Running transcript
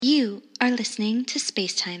are listening to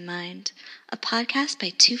Spacetime Mind, a podcast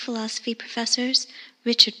by two philosophy professors,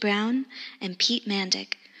 Richard Brown and Pete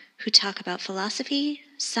Mandic, who talk about philosophy,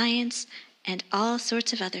 science, and all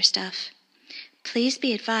sorts of other stuff. Please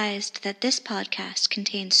be advised that this podcast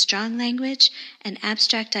contains strong language and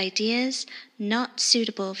abstract ideas not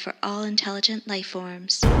suitable for all intelligent life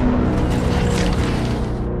forms.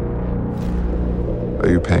 Are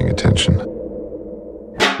you paying attention?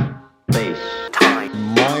 Space, time,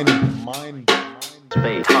 Mind.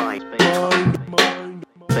 space, time, space, time, Mind.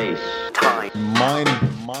 space, time,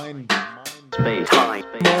 space, time,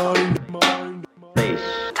 Mind. space,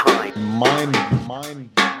 time,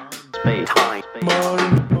 space, time,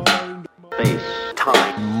 Mind.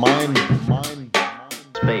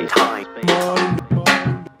 space,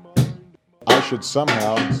 time. I should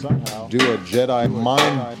somehow do a Jedi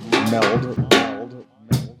mind meld.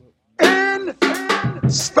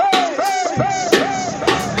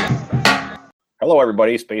 Hello,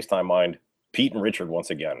 everybody. Spacetime Mind. Pete and Richard once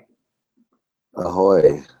again.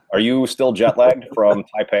 Ahoy. Are you still jet lagged from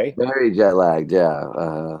Taipei? Very jet lagged, yeah.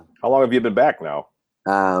 How long have you been back now?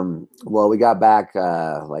 Well, we got back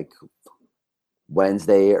like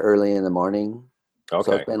Wednesday early in the morning. So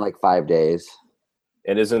Okay. it's been like 5 days.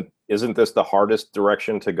 And isn't this the hardest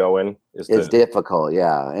direction to go in? It's difficult,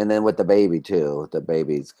 yeah. And then with the baby too. The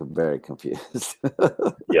baby's very confused.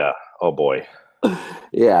 Yeah. Oh boy.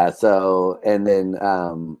 Yeah, so and then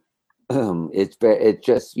it's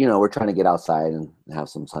just, we're trying to get outside and have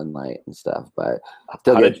some sunlight and stuff, but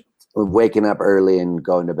still How did waking up early and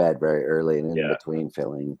going to bed very early and in Yeah. between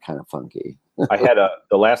feeling kind of funky. I had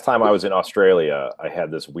the last time I was in Australia, I had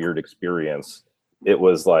this weird experience. It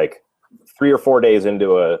was like 3 or 4 days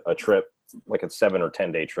into a trip, like a 7 or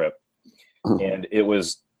 10 day trip. And it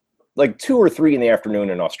was like 2 or 3 in the afternoon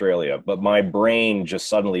in Australia, but my brain just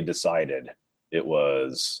suddenly decided it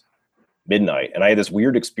was midnight. And I had this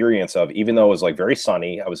weird experience of, even though it was like very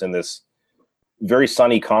sunny, I was in this very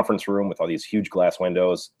sunny conference room with all these huge glass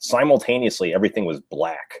windows. Simultaneously, everything was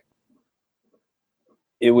black.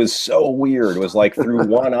 It was so weird. It was like through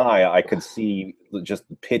one eye, I could see just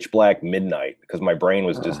pitch black midnight because my brain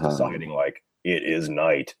was just deciding like it is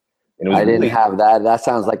night. And it was I didn't really- have that. That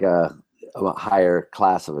sounds like a higher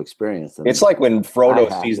class of experience. It's like when Frodo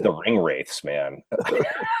I had sees it. the ring wraiths, man.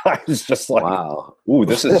 I was just like, Wow. ooh,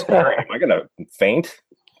 this is scary. Am I going to faint?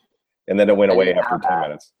 And then it went I away didn't after have 10 that.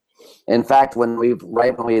 minutes. In fact,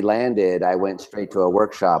 right when we landed, I went straight to a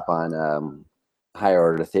workshop on higher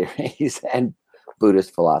order theories and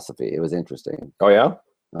Buddhist philosophy. It was interesting. Oh, yeah?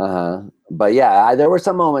 But yeah, there were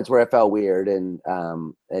some moments where I felt weird and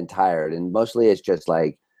tired, and mostly it's just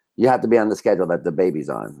like you have to be on the schedule that the baby's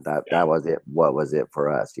on. That was it. What was it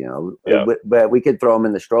for us? Yeah. But we could throw him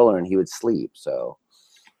in the stroller and he would sleep. So.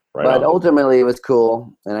 Right But on. ultimately, it was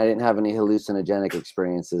cool, and I didn't have any hallucinogenic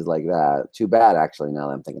experiences like that. Too bad, actually, now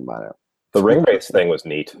that I'm thinking about it. The ring wraiths thing was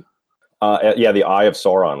neat. Yeah, the Eye of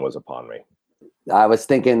Sauron was upon me. I was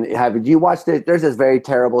thinking, have you watched it? There's this very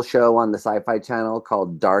terrible show on the Sci-Fi Channel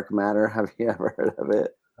called Dark Matter. Have you ever heard of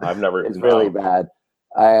it? I've never. It's no. really bad.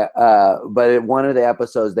 But in one of the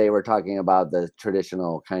episodes, they were talking about the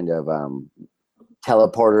traditional kind of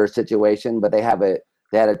teleporter situation, but they had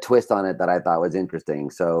a twist on it that I thought was interesting.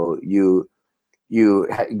 So you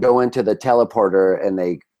go into the teleporter and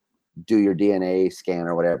they do your DNA scan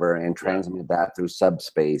or whatever and transmit that through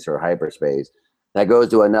subspace or hyperspace. That goes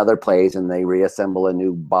to another place and they reassemble a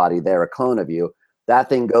new body there, a clone of you. That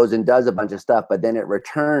thing goes and does a bunch of stuff, but then it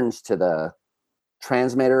returns to the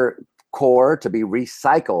transmitter core to be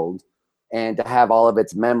recycled and to have all of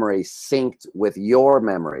its memories synced with your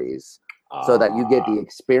memories, so that you get the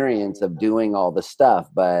experience of doing all the stuff,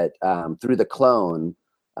 but through the clone,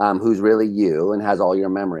 who's really you and has all your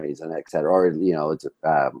memories and et cetera, or it's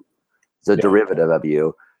a derivative of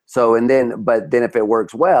you. So but then if it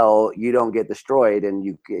works well, you don't get destroyed,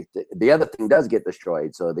 and the other thing does get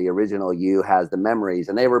destroyed. So the original you has the memories,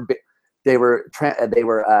 and they were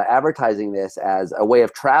advertising this as a way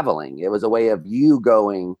of traveling. It was a way of you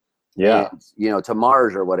going, to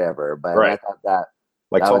Mars or whatever. But Right. I thought that.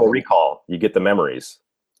 Like That Total was Recall, you get the memories.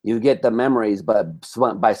 You get the memories, but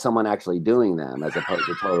by someone actually doing them, as opposed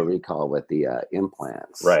to Total Recall with the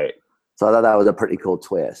implants. Right. So I thought that was a pretty cool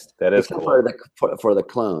twist. That is Except cool. for the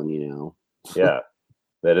clone, Yeah,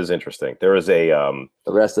 that is interesting. There is a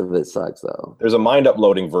The rest of it sucks, though. there's a mind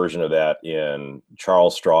uploading version of that in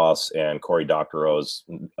Charles Stross and Cory Doctorow's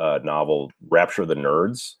novel Rapture of the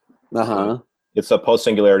Nerds. It's a post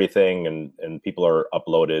singularity thing, and people are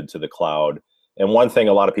uploaded to the cloud. And one thing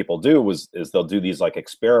a lot of people do is they'll do these like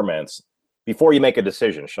experiments before you make a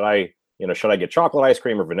decision. Should I get chocolate ice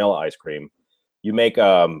cream or vanilla ice cream? You make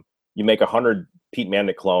you make 100 Pete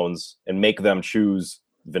Mandic clones and make them choose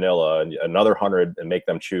vanilla, and another 100 and make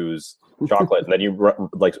them choose chocolate, and then you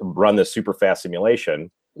run this super fast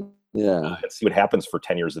simulation, Yeah. and see what happens for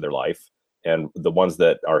 10 years of their life. And the ones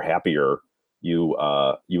that are happier, you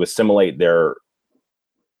assimilate their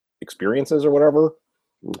experiences or whatever.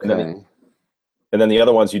 Okay. And then the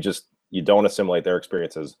other ones you don't assimilate their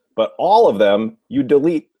experiences, but all of them you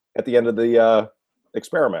delete at the end of the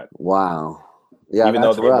experiment. Wow. Yeah, even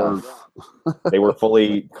that's though rough. they were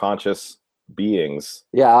fully conscious beings.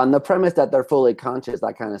 Yeah, on the premise that they're fully conscious,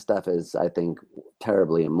 that kind of stuff is, I think,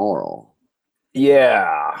 terribly immoral.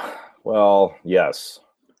 Yeah. Well, yes.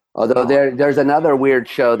 Although there's another weird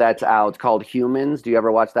show that's out called Humans. Do you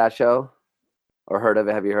ever watch that show? Or heard of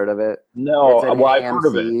it? Have you heard of it? No, It's an well, I've heard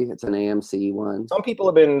of it. AMC. It's an AMC one. Some people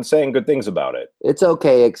have been saying good things about it. It's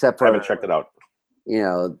okay, except I for, haven't checked it out. you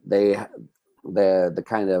know, the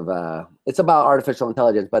kind of it's about artificial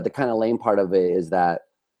intelligence, but the kind of lame part of it is that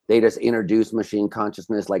they just introduce machine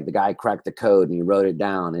consciousness. Like the guy cracked the code and he wrote it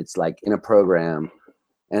down. It's like in a program.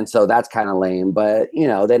 And so that's kind of lame. But, you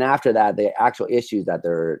know, then after that, the actual issues that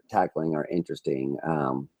they're tackling are interesting.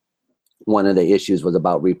 One of the issues was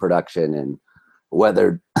about reproduction and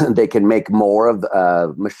whether they can make more of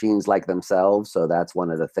machines like themselves. So that's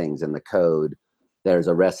one of the things in the code. There's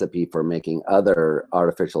a recipe for making other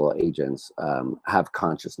artificial agents have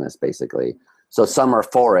consciousness, basically. So some are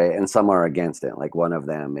for it and some are against it. Like one of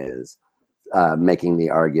them is making the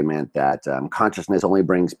argument that consciousness only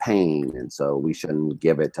brings pain, and so we shouldn't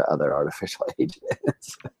give it to other artificial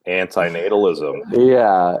agents. Antinatalism.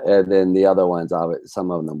 Yeah, and then the other ones,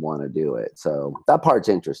 some of them want to do it. So that part's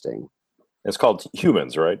interesting. It's called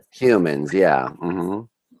Humans, right? Humans, yeah. Mm-hmm.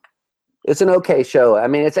 It's an okay show. I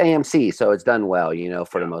mean, it's AMC, so it's done well, you know,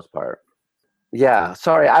 for the most part. Yeah,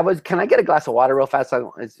 sorry. Can I get a glass of water real fast?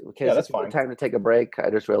 Yeah, that's fine. Time to take a break. I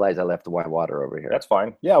just realized I left my water over here. That's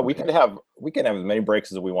fine. Yeah, we can have as many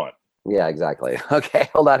breaks as we want. Yeah, exactly. Okay,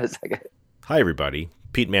 hold on a second. Hi, everybody.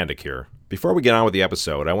 Pete Mandic here. Before we get on with the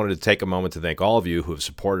episode, I wanted to take a moment to thank all of you who have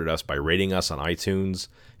supported us by rating us on iTunes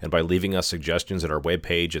and by leaving us suggestions at our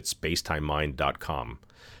webpage at spacetimemind.com.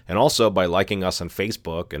 And also by liking us on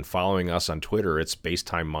Facebook and following us on Twitter at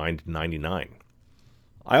spacetimemind99.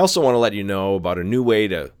 I also want to let you know about a new way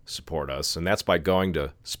to support us, and that's by going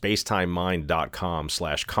to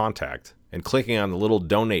spacetimemind.com/contact and clicking on the little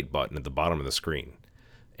donate button at the bottom of the screen.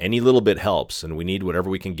 Any little bit helps, and we need whatever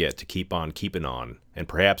we can get to keep on keeping on, and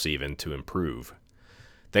perhaps even to improve.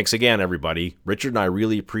 Thanks again, everybody. Richard and I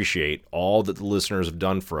really appreciate all that the listeners have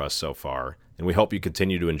done for us so far, and we hope you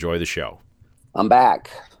continue to enjoy the show. I'm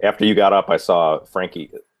back. After you got up, I saw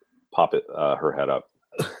Frankie pop her head up.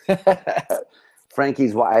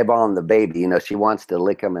 Frankie's eyeballing the baby. You know, she wants to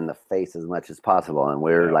lick him in the face as much as possible, and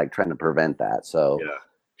we're like trying to prevent that. So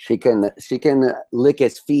she can lick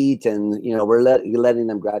his feet, and you know, we're letting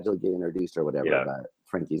them gradually get introduced or whatever. Yeah. But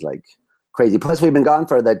Frankie's like crazy. Plus, we've been gone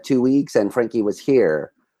for the 2 weeks, and Frankie was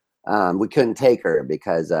here. We couldn't take her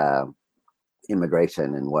because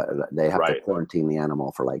immigration and what they have to quarantine the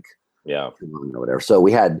animal for like too long or whatever. So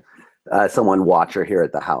we had someone watch her here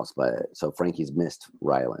at the house, but so Frankie's missed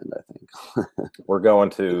Ryland, I think. We're going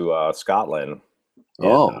to Scotland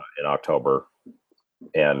in October,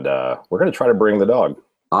 and we're going to try to bring the dog.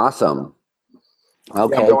 Awesome.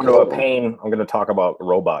 Okay, I'm going to a pain. I'm going to talk about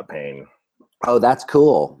robot pain. Oh, that's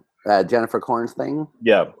cool. Jennifer Korn's thing.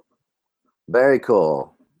 Yeah, very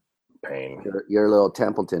cool. Pain. Your little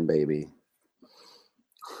Templeton baby.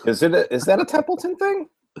 Is that a Templeton thing?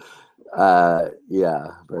 Yeah.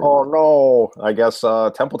 Oh no! I guess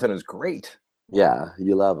Templeton is great. Yeah,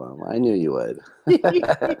 you love him. I knew you would.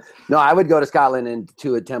 No, I would go to Scotland and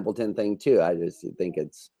to a Templeton thing too. I just think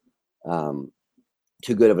it's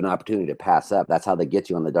too good of an opportunity to pass up. That's how they get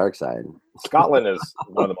you on the dark side. Scotland is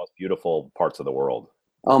one of the most beautiful parts of the world.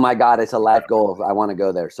 Oh my God, it's a life goal. I want to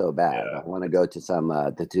go there so bad. I want to go to some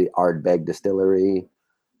the Ardbeg distillery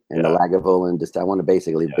and the Lagavulin. I want to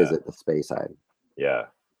basically visit the Space Side. Yeah.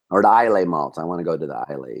 Or the Islay malts. I want to go to the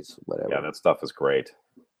Isleys, whatever. Yeah, that stuff is great.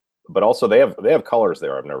 But also they have colors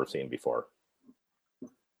there I've never seen before.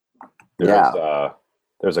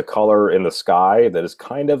 There's a color in the sky that is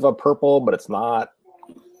kind of a purple, but it's not.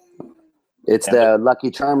 It's the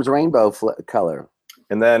Lucky Charms rainbow color.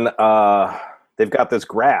 And then they've got this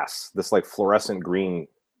grass, this like fluorescent green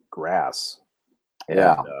grass. And,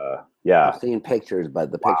 I've seen pictures,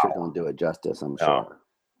 but the pictures don't do it justice, I'm sure.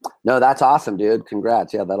 No, that's awesome, dude.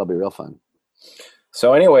 Congrats. Yeah, that'll be real fun.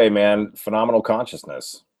 So anyway, man, phenomenal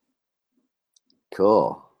consciousness.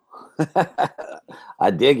 Cool. I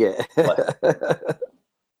dig it.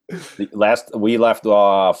 We left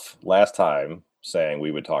off last time saying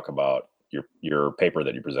we would talk about your paper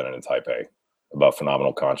that you presented in Taipei about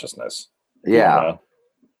phenomenal consciousness. Yeah.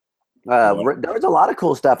 There was a lot of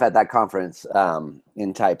cool stuff at that conference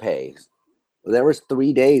in Taipei. There was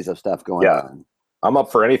 3 days of stuff going on. I'm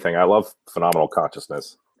up for anything. I love phenomenal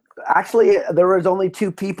consciousness. Actually, there was only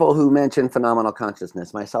 2 people who mentioned phenomenal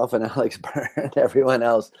consciousness, myself and Alex Byrne. Everyone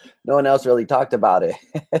else, no one else really talked about it.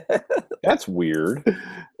 That's weird.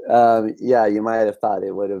 Yeah, you might have thought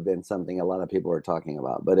it would have been something a lot of people were talking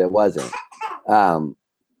about, but it wasn't.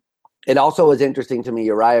 It also was interesting to me,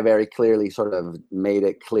 Uriah very clearly sort of made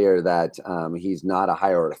it clear that he's not a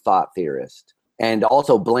higher order thought theorist, and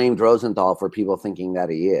also blamed Rosenthal for people thinking that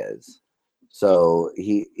he is. So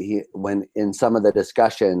he when in some of the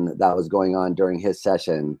discussion that was going on during his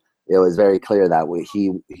session, it was very clear that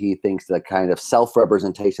he thinks the kind of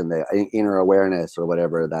self-representation, the inner awareness or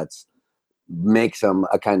whatever, that's makes him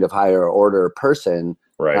a kind of higher order person.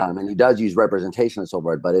 Right. And he does use representation and so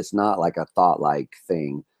forth, but it's not like a thought-like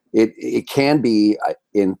thing. It can be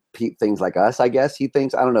in things like us, I guess. He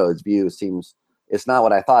thinks, I don't know, his view seems, it's not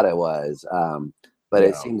what I thought it was. But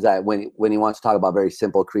it seems that when he wants to talk about very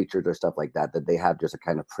simple creatures or stuff like that, that they have just a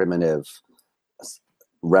kind of primitive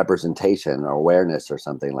representation or awareness or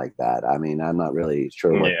something like that. I mean, I'm not really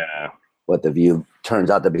sure what the view turns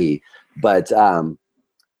out to be, but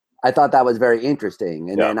I thought that was very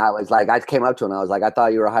interesting. And then I was like, I came up to him and I was like, I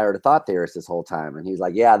thought you were a higher order thought theorist this whole time. And he's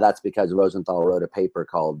like, yeah, that's because Rosenthal wrote a paper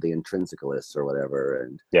called The Intrinsicalists or whatever.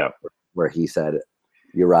 And where he said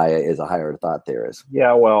Uriah is a higher order thought theorist.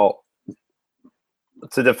 Yeah, well,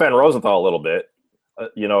 to defend Rosenthal a little bit,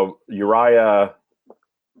 Uriah,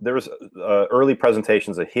 there was early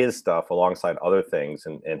presentations of his stuff alongside other things,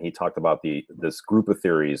 and he talked about this group of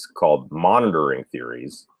theories called monitoring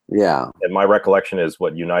theories. Yeah. And my recollection is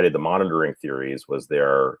what united the monitoring theories was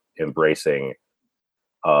their embracing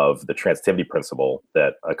of the transitivity principle,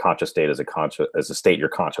 that a conscious state is a state you're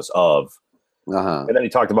conscious of. Uh-huh. And then he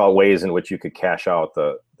talked about ways in which you could cash out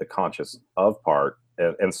the conscious of part.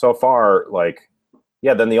 And so far, like,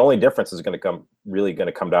 then the only difference is going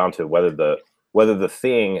to come down to whether the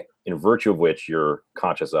thing in virtue of which you're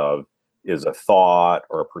conscious of is a thought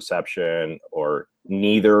or a perception or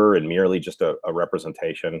neither and merely just a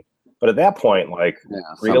representation. But at that point, like,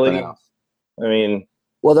 really, I mean,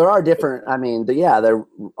 well, there are different, there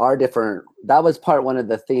are different, that was one of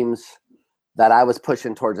the themes that I was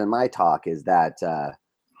pushing towards in my talk, is that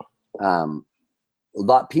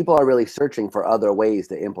people are really searching for other ways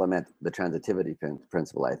to implement the transitivity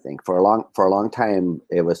principle. I think for a long time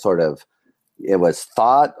it was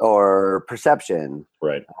thought or perception,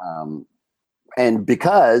 right? And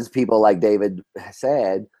because people like David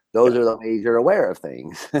said, those are the ways you're aware of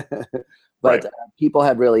things. But people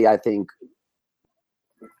have really, I think,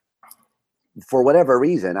 for whatever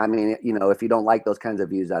reason, I mean, if you don't like those kinds of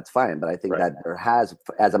views, that's fine. But I think that there has,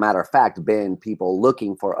 as a matter of fact, been people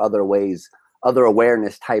looking for other ways, other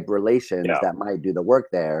awareness type relations that might do the work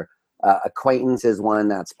there. Acquaintance is one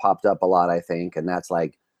that's popped up a lot, I think. And that's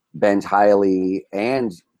like Benj Hiley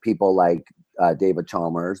and people like David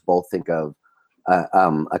Chalmers both think of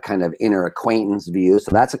a kind of inner acquaintance view.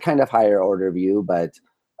 So that's a kind of higher order view, but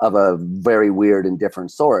of a very weird and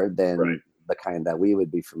different sort than the kind that we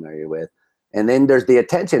would be familiar with. And then there's the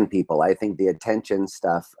attention people. I think the attention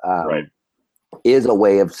stuff is a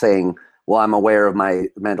way of saying, well, I'm aware of my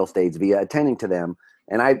mental states via attending to them.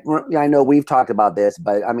 And I know we've talked about this,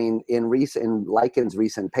 but I mean, in Lycan's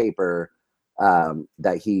recent paper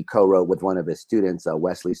that he co-wrote with one of his students,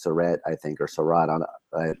 Wesley Surratt, I think, or Surratt, on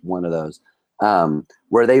one of those,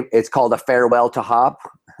 where it's called A Farewell to Hop.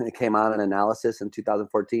 It came out in Analysis in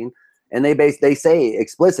 2014. And they say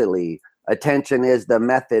explicitly, attention is the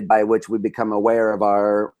method by which we become aware of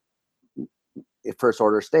our first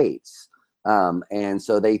order states. And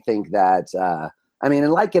so they think that, and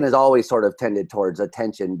Lycan has always sort of tended towards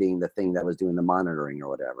attention being the thing that was doing the monitoring or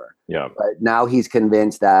whatever. Yeah. But now he's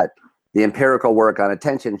convinced that the empirical work on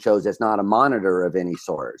attention shows it's not a monitor of any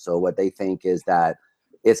sort. So what they think is that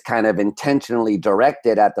it's kind of intentionally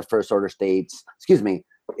directed at the first order states. Excuse me.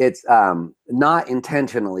 It's not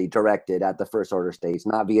intentionally directed at the first order states,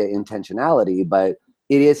 not via intentionality, but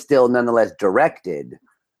it is still nonetheless directed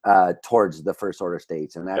towards the first order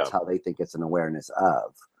states. And that's how they think it's an awareness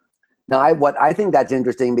of. Now, what I think that's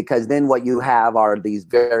interesting, because then what you have are these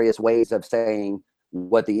various ways of saying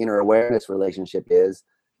what the inner awareness relationship is.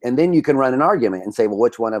 And then you can run an argument and say, well,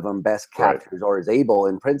 which one of them best captures or is able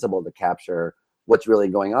in principle to capture what's really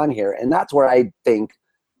going on here? And that's where I think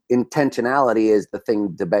intentionality is the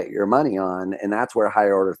thing to bet your money on. And that's where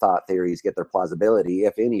higher order thought theories get their plausibility,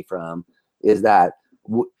 if any, from, is that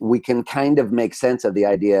we can kind of make sense of the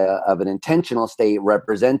idea of an intentional state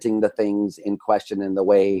representing the things in question in the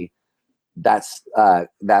way that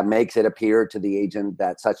makes it appear to the agent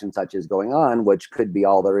that such and such is going on, which could be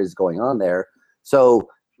all there is going on there. So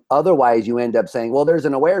otherwise you end up saying, well, there's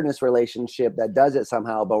an awareness relationship that does it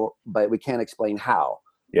somehow, but we can't explain how.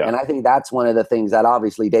 Yeah. And I think that's one of the things that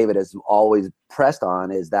obviously David has always pressed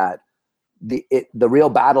on, is that the real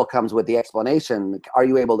battle comes with the explanation. Are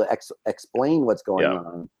you able to explain what's going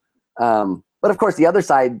on? But of course the other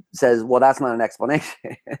side says, well, that's not an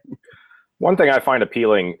explanation. One thing I find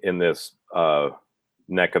appealing in this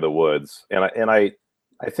neck of the woods, and I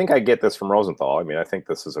think I get this from Rosenthal. I mean, I think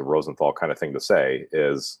this is a Rosenthal kind of thing to say,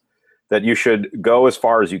 is that you should go as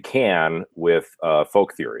far as you can with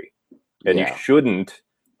folk theory, and you shouldn't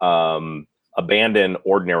abandon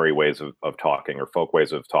ordinary ways of talking or folk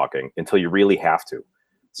ways of talking until you really have to.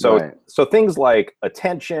 So so things like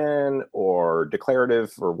attention or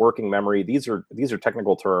declarative or working memory, these are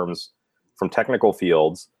technical terms from technical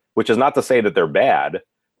fields, which is not to say that they're bad,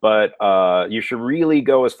 but you should really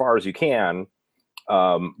go as far as you can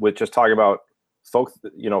with just talking about folk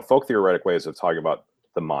theoretic ways of talking about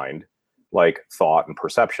the mind, like thought and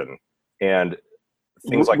perception, and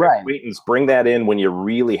things like acquaintance. Bring that in when you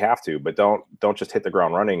really have to, but don't just hit the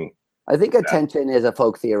ground running. I think attention is a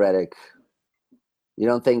folk theoretic. You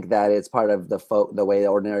don't think that it's part of the way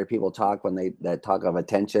ordinary people talk when they talk of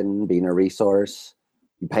attention being a resource?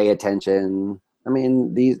 You pay attention. I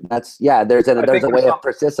mean, there's a way of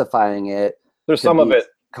precifying it. There's some of it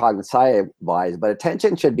cognitive wise, but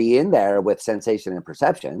attention should be in there with sensation and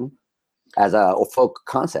perception as a folk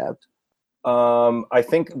concept. I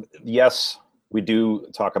think, yes, we do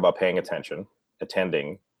talk about paying attention,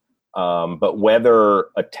 attending, but whether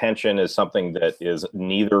attention is something that is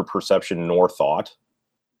neither perception nor thought,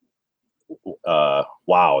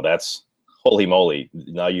 wow, that's holy moly.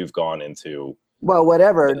 Now you've gone into... Well,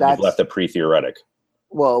 whatever. You've left it pre-theoretic.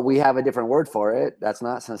 Well, we have a different word for it. That's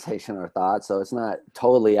not sensation or thought, so it's not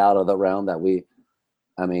totally out of the realm that we.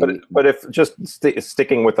 I mean, but if just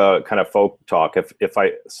sticking with a kind of folk talk, if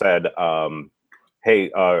I said,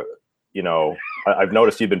 "Hey, I've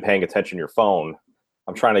noticed you've been paying attention to your phone.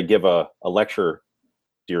 I'm trying to give a lecture,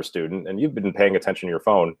 dear student, and you've been paying attention to your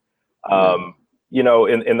phone."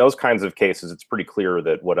 In those kinds of cases, it's pretty clear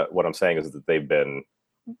that what I'm saying is that they've been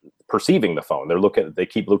perceiving the phone. They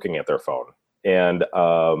keep looking at their phone, and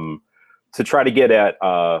to try to get at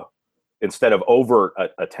instead of overt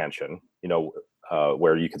attention,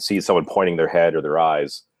 where you can see someone pointing their head or their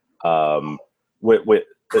eyes. That's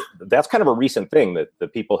kind of a recent thing that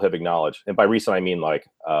people have acknowledged, and by recent I mean like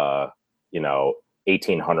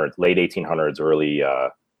 1800s, late 1800s, early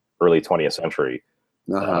 20th century.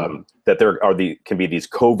 That there can be these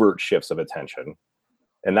covert shifts of attention.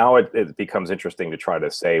 And now it becomes interesting to try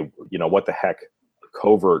to say, what the heck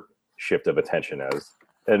covert shift of attention is.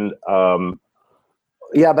 And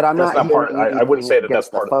but I'm not part. I wouldn't say that that's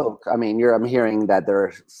part of folk. I mean, I'm hearing that there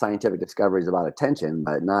are scientific discoveries about attention,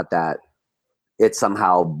 but not that it's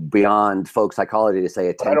somehow beyond folk psychology to say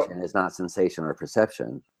attention is not sensation or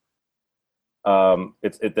perception.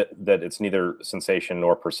 It's neither sensation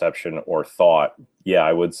nor perception or thought. Yeah,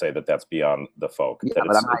 I would say that that's beyond the folk. Yeah,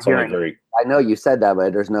 but I'm not hearing. I know you said that,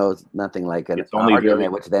 but there's nothing like an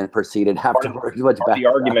argument which then proceeded afterwards. The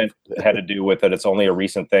argument had to do with that it's only a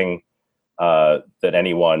recent thing that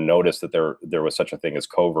anyone noticed that there was such a thing as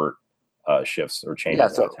covert shifts or changes. Yeah,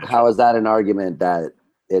 so how is that an argument that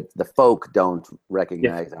the folk don't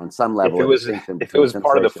recognize on some level? If it was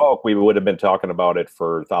part of the folk, we would have been talking about it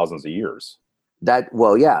for thousands of years.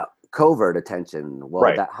 Covert attention. Well,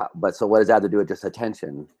 right. But so what does that have to do with just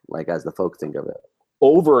attention, like as the folk think of it?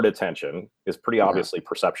 Overt attention is pretty obviously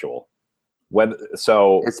perceptual.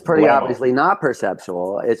 It's pretty obviously not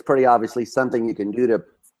perceptual. It's pretty obviously something you can do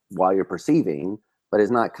while you're perceiving, but it's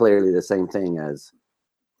not clearly the same thing as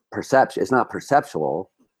perception. It's not perceptual.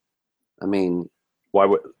 I mean, why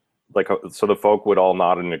would so the folk would all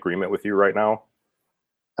nod in agreement with you right now?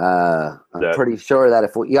 I'm pretty sure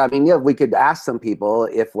that we could ask some people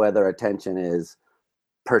whether attention is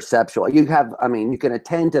perceptual. You can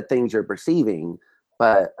attend to things you're perceiving,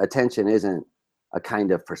 but attention isn't a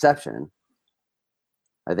kind of perception.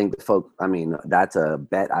 I think the folk, that's a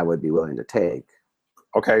bet I would be willing to take.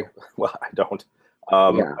 Okay. Well, I don't.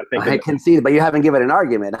 I can see it, but you haven't given an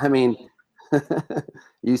argument. I mean,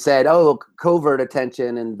 you said, covert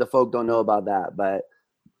attention, and the folk don't know about that, but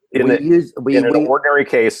in an ordinary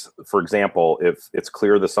case, for example, if it's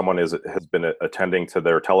clear that someone has been attending to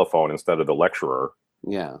their telephone instead of the lecturer,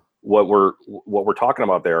 what we're talking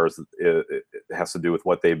about there is it has to do with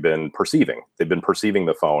what they've been perceiving. They've been perceiving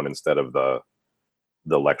the phone instead of the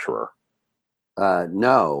the lecturer?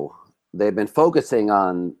 No, they've been focusing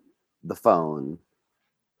on the phone,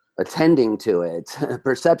 attending to it.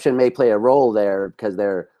 Perception may play a role there because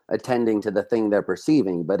they're attending to the thing they're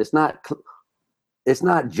perceiving, but it's not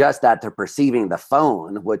just that they're perceiving the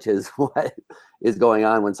phone, which is what is going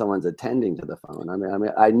on when someone's attending to the phone.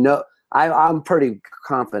 I know I'm pretty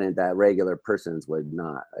confident that regular persons would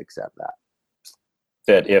not accept that.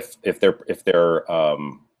 That if they're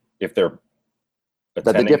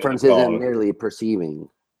But the difference isn't merely perceiving,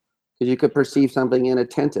 because you could perceive something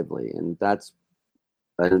inattentively, and that's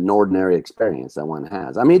an ordinary experience that one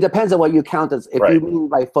has. I mean, it depends on what you count as. If you mean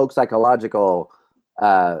by folk psychological,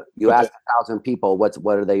 you ask 1,000 people,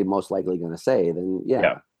 what are they most likely going to say? Then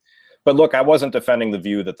yeah. But look, I wasn't defending the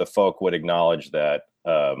view that the folk would acknowledge that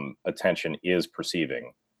attention is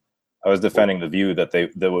perceiving. I was defending the view that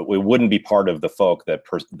it wouldn't be part of the folk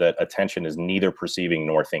that attention is neither perceiving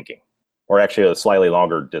nor thinking, or actually a slightly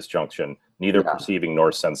longer disjunction, neither perceiving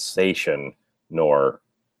nor sensation nor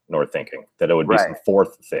thinking. That it would be some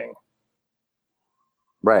fourth thing.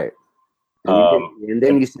 Right. And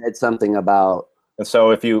then you said something about. And so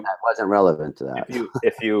if you that wasn't relevant to that.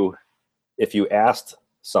 if you asked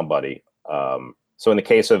somebody, so in the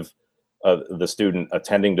case of the student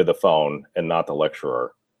attending to the phone and not the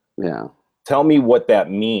lecturer. Yeah. Tell me what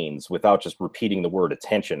that means without just repeating the word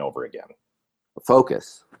attention over again.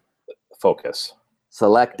 Focus.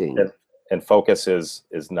 Selecting. And focus is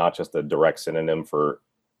not just a direct synonym for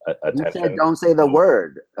attention. You said don't say the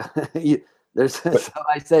word. So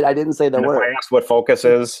I said I didn't say the word. If I asked what focus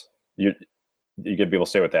is, you get people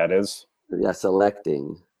to say what that is? Yeah,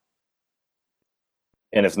 selecting.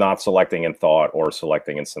 And it's not selecting in thought or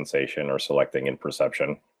selecting in sensation or selecting in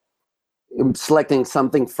perception. Selecting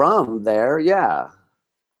something from there, yeah.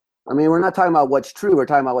 I mean, we're not talking about what's true. We're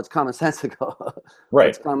talking about what's commonsensical. Right.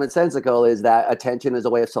 What's commonsensical is that attention is a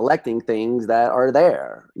way of selecting things that are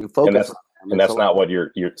there. You focus on them. And that's not what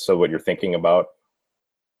you're thinking about?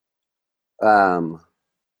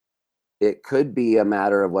 It could be a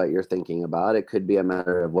matter of what you're thinking about. It could be a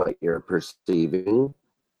matter of what you're perceiving.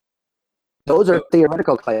 Those are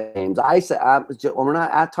theoretical claims. I said we're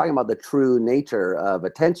not talking about the true nature of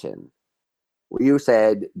attention. You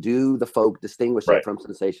said, do the folk distinguish it from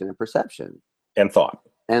sensation and perception? And thought.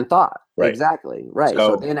 Right. Exactly. Right.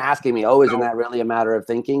 So then asking me, isn't that really a matter of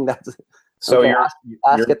thinking? That's so okay, ask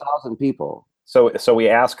 1,000 people. So we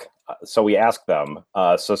ask them.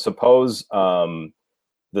 So suppose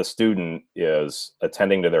the student is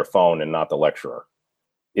attending to their phone and not the lecturer.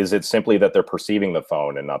 Is it simply that they're perceiving the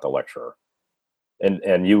phone and not the lecturer?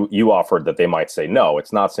 And you offered that they might say, no,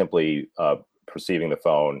 it's not simply perceiving the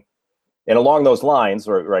phone. And along those lines,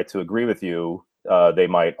 right, to agree with you, they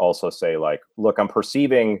might also say, like, look, I'm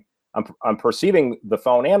perceiving the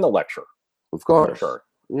phone and the lecture. Of course. Sure.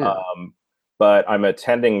 Yeah. But I'm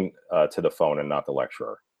attending to the phone and not the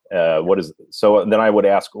lecturer. So then I would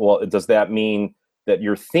ask, well, does that mean that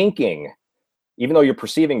you're thinking, even though you're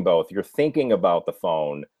perceiving both, you're thinking about the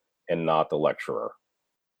phone and not the lecturer?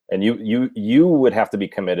 And you would have to be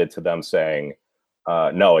committed to them saying,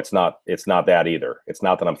 no, it's not that either. It's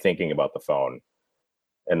not that I'm thinking about the phone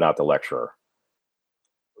and not the lecturer.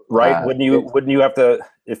 Right? Wouldn't you have to,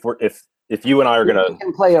 if you and I are going to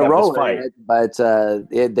can play a role in it, but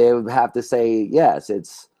they would have to say, yes,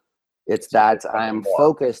 it's that I'm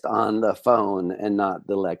focused on the phone and not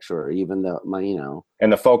the lecturer, even though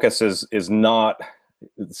And the focus is not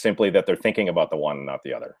simply that they're thinking about the one and not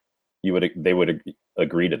the other. They would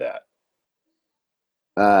agree to that.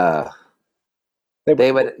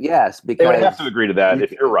 They would, yes, because they would have to agree to that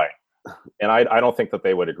if you're right. And I don't think that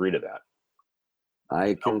they would agree to that.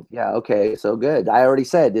 Yeah, okay, so good. I already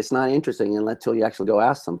said it's not interesting until you actually go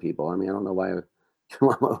ask some people. I mean, I don't know why you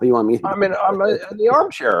want me to. I mean, I'm in the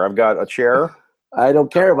armchair. I've got a chair. I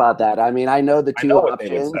don't care about that. I mean, I know the two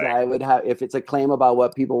options. I would have, if it's a claim about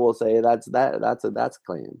what people will say, that's a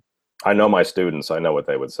claim. I know my students. I know what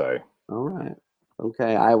they would say. All right.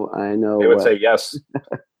 Okay. I know. They would say yes.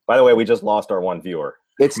 By the way, we just lost our one viewer.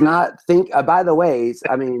 It's not by the way,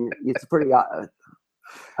 I mean, it's pretty,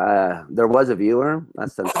 there was a viewer.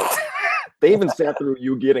 That's They even sat through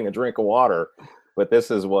you getting a drink of water, but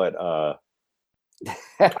this is what, I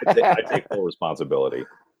take full responsibility.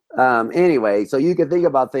 Anyway, so you can think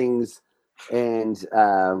about things and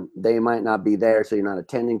they might not be there, so you're not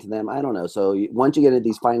attending to them. I don't know. So once you get into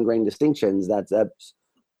these fine-grained distinctions,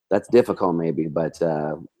 that's difficult maybe, but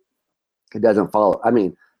it doesn't follow. I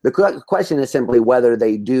mean, the question is simply whether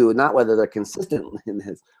they do, not whether they're consistent in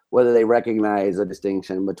this, whether they recognize a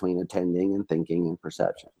distinction between attending and thinking and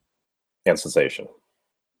perception. And sensation.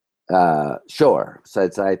 Sure. So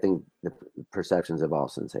I think the perceptions of all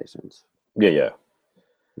sensations. Yeah.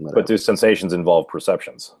 But do sensations involve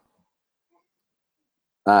perceptions?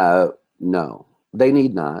 No, they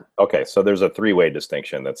need not. Okay, so there's a three-way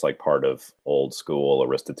distinction that's like part of old school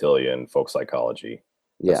Aristotelian folk psychology.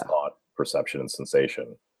 Yeah. Thought, perception, and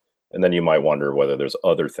sensation. And then you might wonder whether there's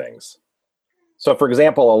other things. So, for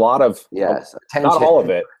example, a lot of not all of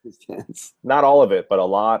it, but a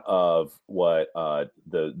lot of what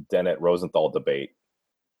the Dennett-Rosenthal debate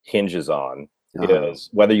hinges on is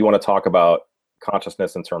whether you want to talk about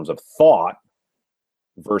consciousness in terms of thought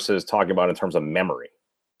versus talking about it in terms of memory.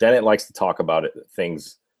 Dennett likes to talk about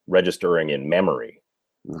things registering in memory,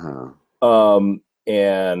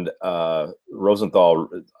 and Rosenthal,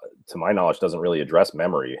 to my knowledge, doesn't really address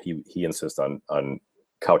memory. He insists on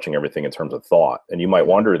couching everything in terms of thought. And you might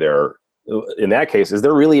wonder there, in that case, is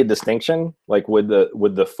there really a distinction? Like, would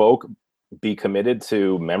the folk be committed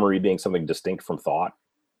to memory being something distinct from thought,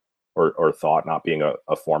 or thought not being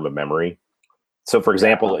a form of memory? So, for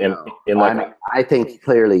example, I think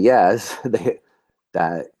clearly yes,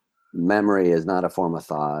 that memory is not a form of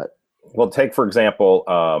thought. Well, take for example,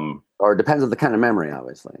 or it depends on the kind of memory,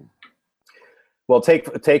 obviously. Well,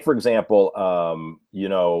 take for example,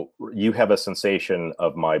 you have a sensation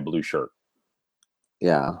of my blue shirt.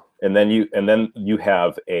 Yeah. And then you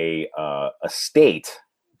have a state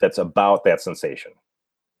that's about that sensation.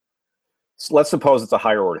 So let's suppose it's a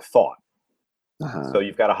higher order thought. So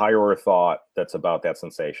you've got a higher order thought that's about that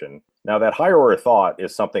sensation. Now that higher order thought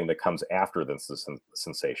is something that comes after the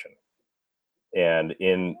sensation. And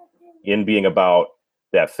in being about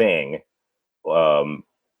that thing,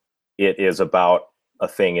 it is about a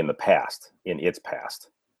thing in the past, in its past.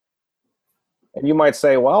 And you might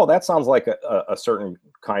say, well, that sounds like a certain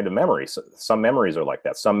kind of memory. So some memories are like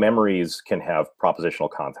that. Some memories can have propositional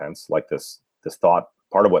contents, like this thought.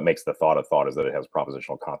 Part of what makes the thought a thought is that it has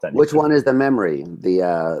propositional content. Which one is the memory?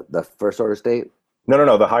 The first order state?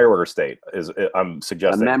 No. The higher order state is. I'm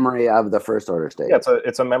suggesting a memory of the first order state. Yeah,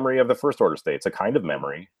 it's a memory of the first order state. It's a kind of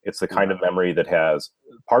memory. It's the kind of memory that has.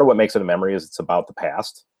 Part of what makes it a memory is it's about the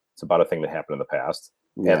past. It's about a thing that happened in the past.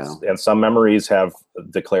 Yeah. And some memories have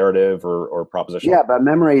declarative or propositional. Yeah, but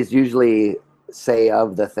memories usually say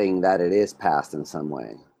of the thing that it is past in some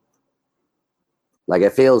way. Like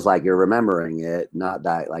it feels like you're remembering it, not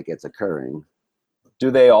that like it's occurring. Do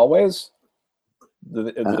they always? Do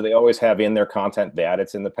they always have in their content that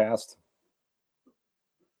it's in the past?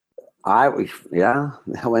 Yeah.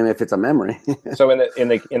 I mean, if it's a memory. So in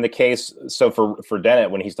the case, so for Dennett,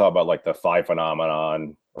 when he's talking about like the phi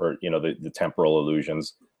phenomenon or the temporal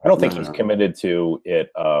illusions, I don't think he's committed to it.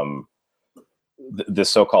 This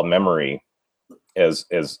so-called memory as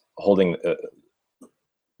holding.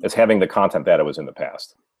 As having the content that it was in the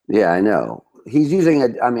past. Yeah, I know. He's using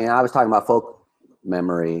it. I mean, I was talking about folk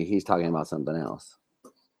memory. He's talking about something else.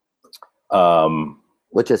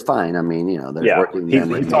 Which is fine. I mean, there's working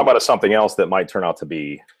memory. He's talking about something else that might turn out to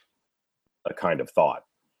be a kind of thought.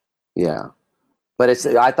 Yeah. But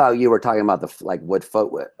I thought you were talking about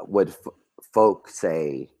would folk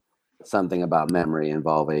say something about memory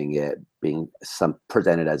involving it being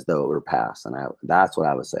presented as though it were past. And that's what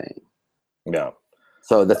I was saying. Yeah.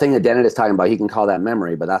 So the thing that Dennett is talking about, he can call that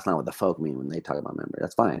memory, but that's not what the folk mean when they talk about memory.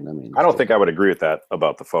 That's fine. I mean, I don't think I would agree with that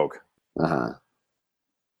about the folk.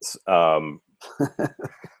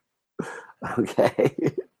 Okay.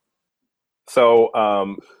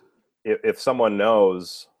 So if someone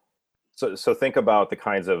knows, so think about the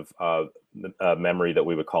kinds of memory that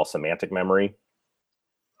we would call semantic memory.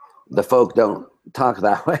 The folk don't talk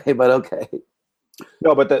that way, but okay.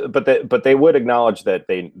 No, but they would acknowledge that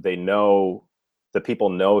they know. That people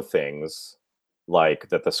know things like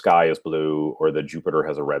that the sky is blue or that Jupiter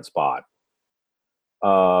has a red spot.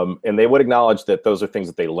 And they would acknowledge that those are things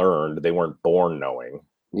that they learned. They weren't born knowing.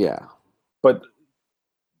 Yeah. But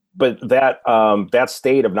that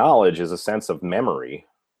state of knowledge is a sense of memory.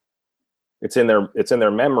 It's in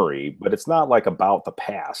their memory, but it's not like about the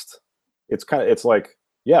past. It's like,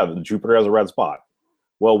 yeah, Jupiter has a red spot.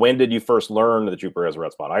 Well, when did you first learn that Jupiter has a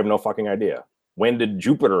red spot? I have no fucking idea. When did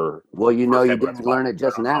Jupiter? Well, you didn't learn it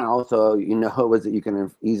just now, so you can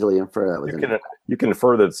easily infer that was. You can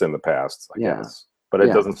infer that it's in the past, I guess, but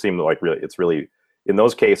it doesn't seem like it's really in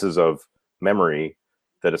those cases of memory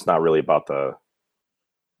that it's not really about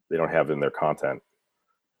they don't have in their content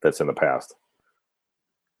that's in the past.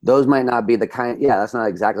 Those might not be the kind. Yeah, that's not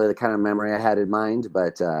exactly the kind of memory I had in mind,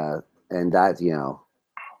 but and that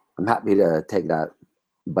I'm happy to take that.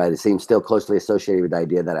 But it seems still closely associated with the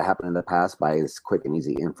idea that it happened in the past by this quick and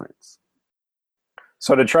easy inference.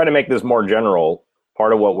 So to try to make this more general,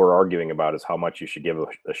 part of what we're arguing about is how much you should give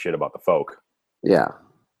a shit about the folk, Yeah.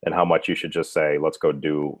 and how much you should just say, let's go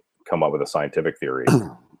come up with a scientific theory.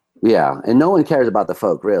 Yeah. And no one cares about the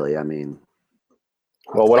folk, really. I mean,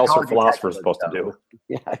 Well, what else are psychology philosophers technically supposed to do?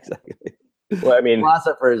 yeah, exactly. Well, I mean,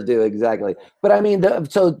 Philosophers do, exactly. But I mean,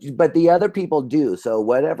 but the other people do. So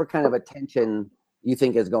whatever kind of attention you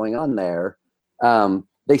think is going on there,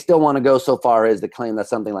 they still want to go so far as to claim that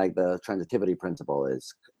something like the transitivity principle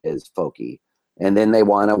is folky. And then they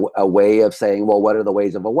want a way of saying, well, what are the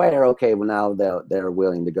ways of aware? Okay, well, now they're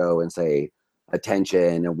willing to go and say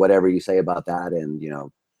attention and whatever you say about that, and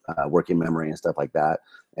working memory and stuff like that.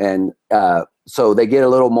 And so they get a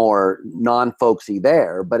little more non-folksy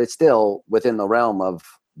there, but it's still within the realm of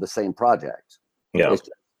the same project. yeah.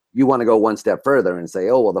 You want to go one step further and say,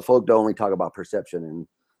 oh, well, the folk don't only talk about perception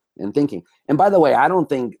and thinking. And by the way, I don't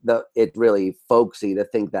think that it's really folksy to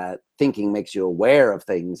think that thinking makes you aware of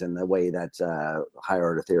things in the way that higher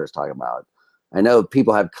order theorists talk about. I know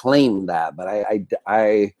people have claimed that, but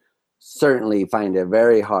I certainly find it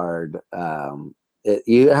very hard.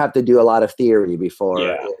 You have to do a lot of theory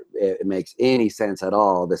before it makes any sense at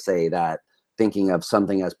all to say that thinking of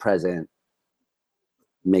something as present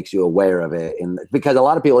makes you aware of it. And because a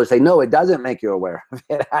lot of people say, no, it doesn't make you aware of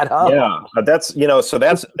it at all. Yeah, that's so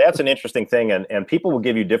that's an interesting thing, and people will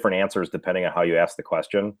give you different answers depending on how you ask the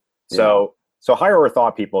question. So higher order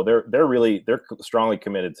thought people, they're strongly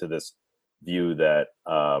committed to this view that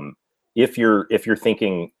if you're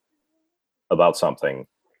thinking about something,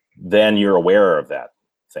 then you're aware of that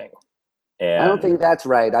thing. And I don't think that's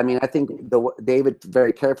right. I mean, I think David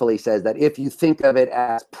very carefully says that if you think of it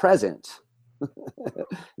as present,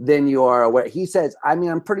 then you are aware. He says, I mean,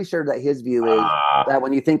 I'm pretty sure that his view is that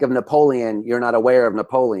when you think of Napoleon, you're not aware of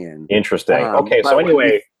Napoleon. Interesting. Okay, so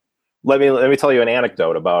anyway, let me tell you an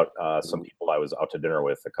anecdote about some people I was out to dinner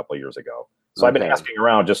with a couple of years ago. So I've been asking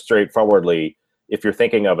around just straightforwardly, if you're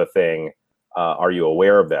thinking of a thing, are you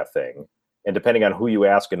aware of that thing? And depending on who you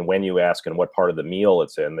ask and when you ask and what part of the meal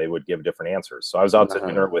it's in, they would give different answers. So I was out to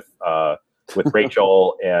dinner with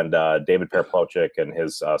Rachel and David Perplochik and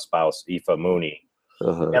his spouse, Aoife Mooney.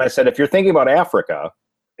 And I said, if you're thinking about Africa,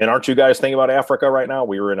 and aren't you guys thinking about Africa right now?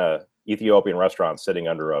 We were in a Ethiopian restaurant sitting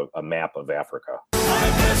under a map of Africa.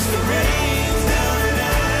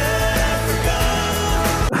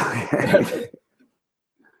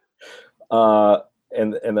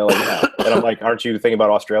 And they're like, yeah. And I'm like, aren't you thinking about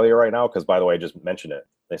Australia right now? Because by the way, I just mentioned it.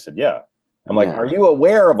 They said, yeah. I'm like, are you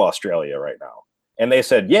aware of Australia right now? And they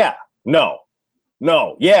said, yeah, no,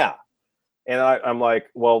 yeah. And I'm like,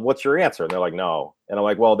 well, what's your answer? And they're like, no. And I'm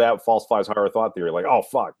like, well, that falsifies higher thought theory. Like, oh,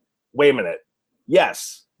 fuck, wait a minute.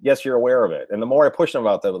 Yes, you're aware of it. And the more I pushed them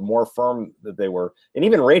about that, the more firm that they were. And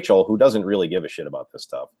even Rachel, who doesn't really give a shit about this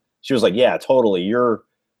stuff, she was like, yeah, totally. You're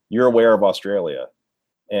aware of Australia.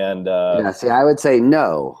 And see, I would say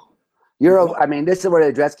no. I mean, this is where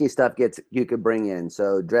the Dresky stuff you could bring in.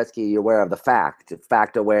 So Dresky, you're aware of the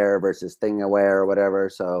fact aware versus thing aware or whatever.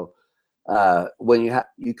 So when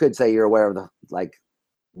you could say you're aware of the, like,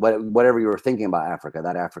 whatever you were thinking about Africa,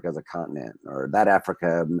 that Africa is a continent, or that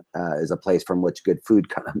Africa is a place from which good food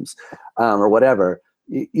comes, or whatever.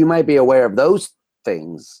 You might be aware of those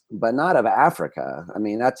things, but not of Africa. I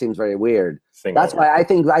mean, that seems very weird. That's why I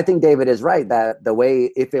think David is right, that the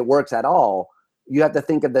way, if it works at all, you have to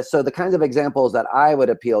think of this. So the kinds of examples that I would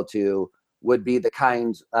appeal to would be the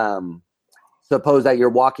kinds, suppose that you're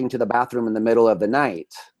walking to the bathroom in the middle of the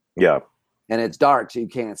night. Yeah. And it's dark, so you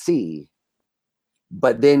can't see.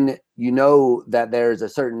 But then you know that there's a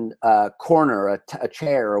certain corner, a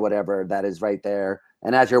chair or whatever that is right there.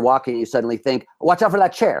 And as you're walking, you suddenly think, watch out for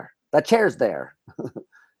that chair. That chair's there.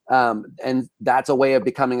 And that's a way of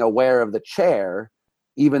becoming aware of the chair,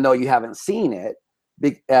 even though you haven't seen it,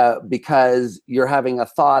 because you're having a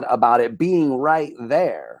thought about it being right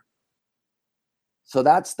there. So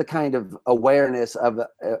that's the kind of awareness of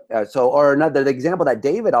the example that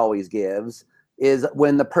David always gives is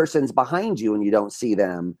when the person's behind you and you don't see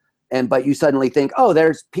them, but you suddenly think, oh,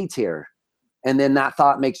 there's Pete's here. And then that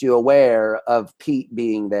thought makes you aware of Pete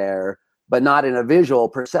being there, but not in a visual,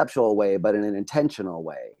 perceptual way, but in an intentional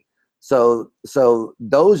way. So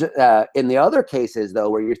those, in the other cases, though,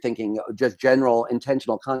 where you're thinking just general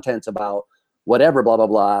intentional contents about whatever, blah, blah,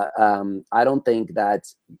 blah, I don't think that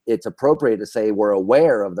it's appropriate to say we're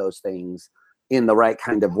aware of those things in the right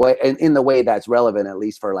kind of way, and in the way that's relevant, at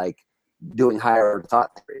least for like doing higher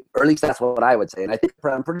thought theory, or at least that's what I would say. And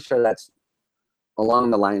I'm pretty sure that's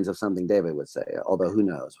along the lines of something David would say, although who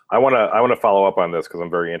knows. I want to follow up on this because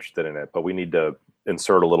I'm very interested in it, but we need to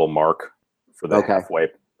insert a little mark for the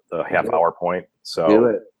half hour point. So do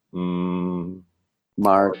it.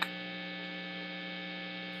 Mark.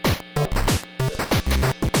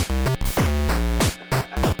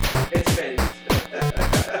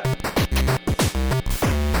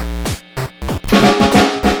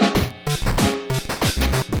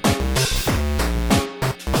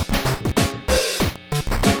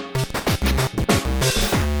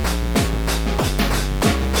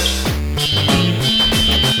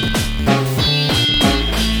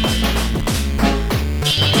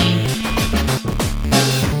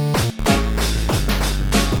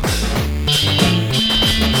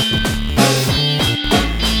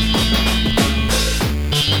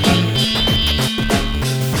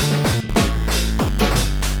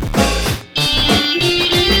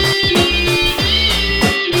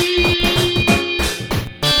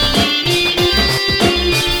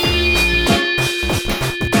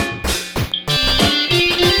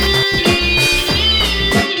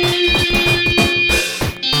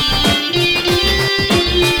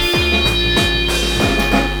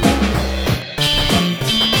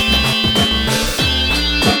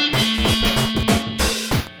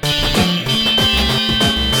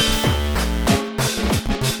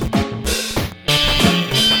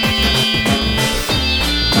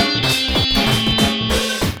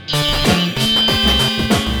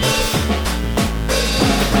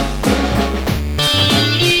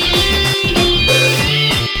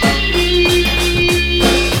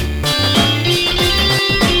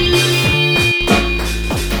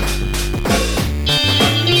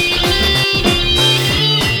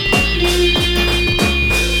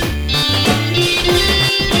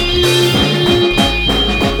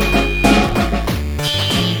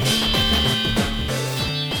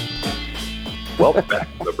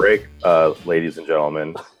 ladies and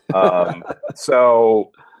gentlemen.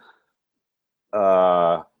 So,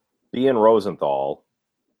 Ian Rosenthal.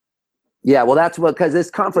 Yeah, well, that's what, because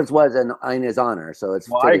this conference was in his honor, so it's.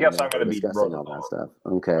 Well, I guess I'm going to be discussing all that Rosenthal. stuff.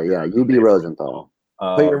 Okay, yeah, you be Rosenthal.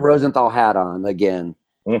 Put your Rosenthal hat on again.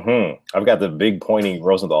 I've got the big pointy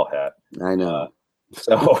Rosenthal hat. I know.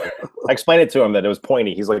 So I explained it to him that it was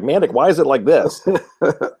pointy. He's like, Mandic, why is it like this?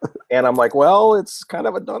 And I'm like, well, it's kind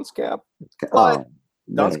of a dunce cap. But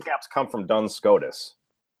dunce caps come from Duns Scotus,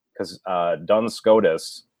 because Duns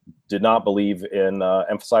Scotus did not believe in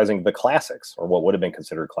emphasizing the classics, or what would have been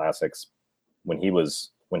considered classics when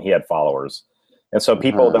he had followers. And so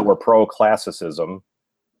people that were pro-classicism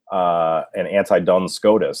and anti-Duns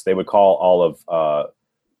Scotus, they would call all of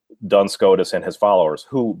Duns Scotus and his followers,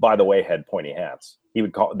 who, by the way, had pointy hats. They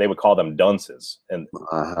would call them dunces, and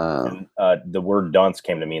the word dunce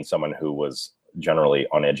came to mean someone who was generally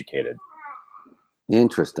uneducated.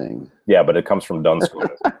 Interesting. Yeah, but it comes from Duns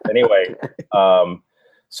Scotus. Anyway,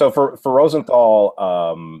 so for Rosenthal,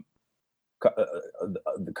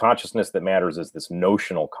 the consciousness that matters is this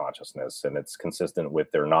notional consciousness, and it's consistent with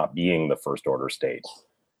there not being the first order state.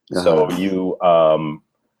 So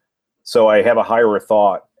so I have a higher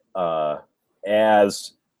thought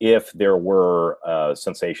as if there were a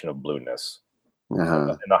sensation of blueness.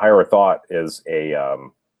 And the higher thought is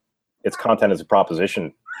its content is a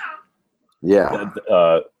proposition. Yeah.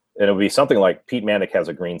 And it would be something like Pete Mandic has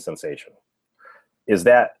a green sensation. Is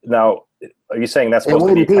that, now, are you saying that's supposed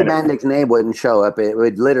to be Pete Mandic's name wouldn't show up, it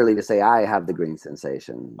would literally just say, I have the green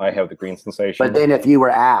sensation. I have the green sensation. But then if you were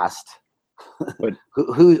asked, but,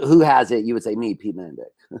 who has it, you would say, me, Pete Mandic.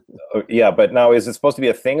 Yeah, but now, is it supposed to be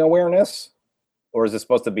a thing awareness? Or is it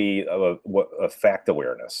supposed to be a fact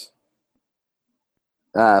awareness?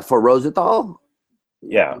 For Rosenthal?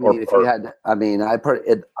 Yeah. I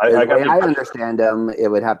understand him, it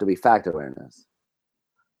would have to be fact awareness.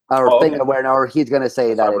 Or thing awareness, or he's going to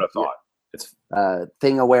say that it's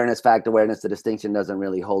thing awareness, fact awareness, the distinction doesn't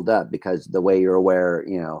really hold up because the way you're aware,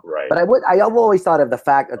 Right. But I've always thought of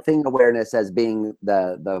the thing awareness as being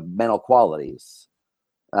the mental qualities.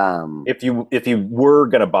 If you were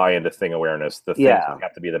going to buy into thing awareness, the things would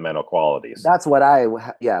have to be the mental qualities. That's what how I would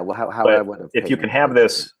have. If you can have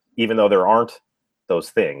this, even though there aren't those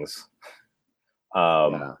things.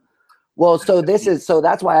 Well, so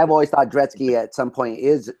that's why I've always thought Dretske at some point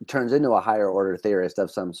turns into a higher order theorist of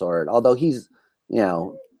some sort. Although he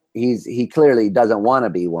clearly doesn't want to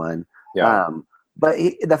be one. Yeah. But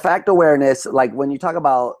the fact awareness, like when you talk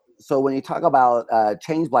about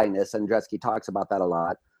change blindness, and Dretske talks about that a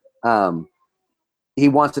lot. He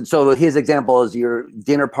wants to. So his example is your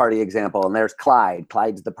dinner party example, and there's Clyde.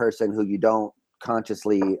 Clyde's the person who you don't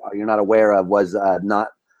consciously, you're not aware of,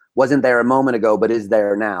 wasn't there a moment ago, but is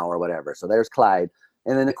there now, or whatever. So there's Clyde.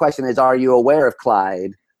 And then the question is, are you aware of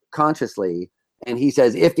Clyde consciously? And he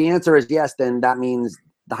says, if the answer is yes, then that means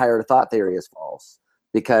the higher thought theory is false,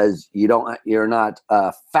 because you're not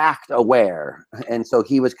fact aware. And so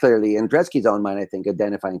he was clearly, in Dretske's own mind, I think,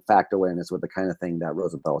 identifying fact awareness with the kind of thing that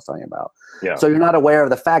Rosenthal was talking about. Yeah. So you're not aware of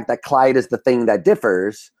the fact that Clyde is the thing that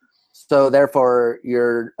differs. So therefore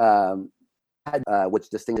you're, which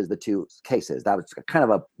distinguishes the two cases. That was kind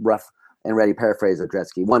of a rough and ready paraphrase of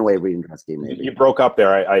Dretske. One way of reading Dretske, maybe. You broke up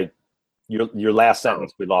there. Your last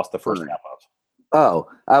sentence, we lost the first half of. Oh,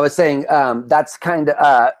 I was saying that's kind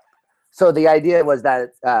of so the idea was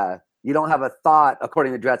that you don't have a thought,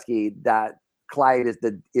 according to Dretske, that Clyde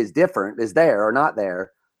is different, is there or not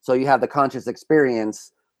there. So you have the conscious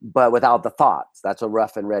experience, but without the thoughts. That's a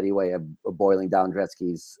rough and ready way of boiling down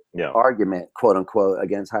Dretske's argument, quote unquote,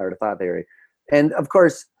 against higher thought theory. And of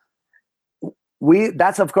course,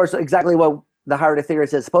 that's of course exactly what the higher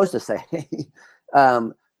theorist is supposed to say.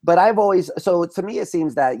 But so to me, it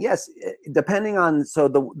seems that yes, depending on, so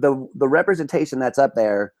the representation that's up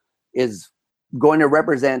there is going to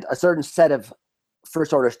represent a certain set of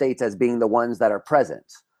first order states as being the ones that are present.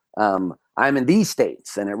 I'm in these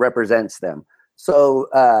states, and it represents them. So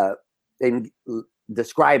it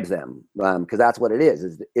describes them, because that's what it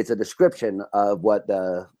is. It's a description of what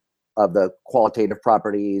the qualitative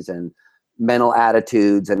properties and mental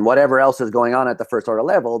attitudes and whatever else is going on at the first order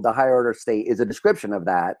level. The higher order state is a description of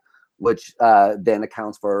that, which then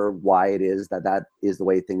accounts for why it is that is the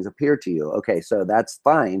way things appear to you. Okay, so that's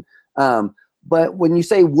fine. But when you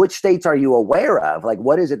say which states are you aware of, like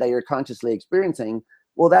what is it that you're consciously experiencing?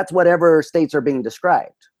 Well, that's whatever states are being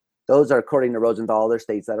described. Those are, according to Rosenthal, they're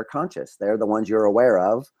states that are conscious. They're the ones you're aware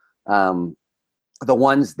of. The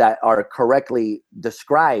ones that are correctly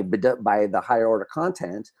described by the higher order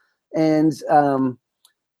content. And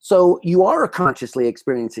so you are consciously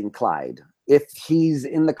experiencing Clyde. if he's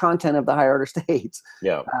in the content of the higher order states.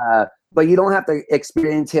 Yeah. But you don't have to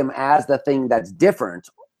experience him as the thing that's different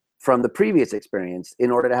from the previous experience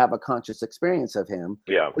in order to have a conscious experience of him.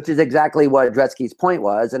 Yeah. Which is exactly what Dretski's point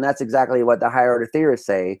was, and that's exactly what the higher order theorists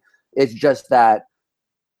say. It's just that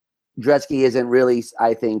Dretski isn't really,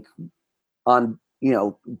 I think, on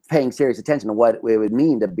paying serious attention to what it would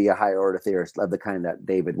mean to be a higher order theorist of the kind that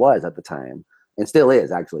David was at the time, and still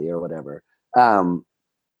is actually, or whatever.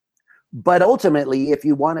 But ultimately, if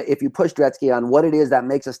you push Dretski on what it is that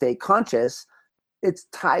makes a state conscious, it's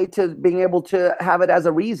tied to being able to have it as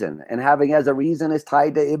a reason, and having as a reason is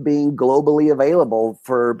tied to it being globally available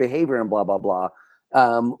for behavior and blah blah blah,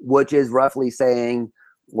 which is roughly saying,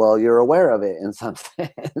 well, you're aware of it in some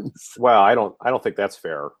sense. Well, I don't think that's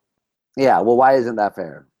fair. Yeah. Well, why isn't that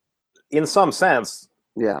fair? In some sense.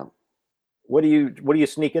 Yeah. What do you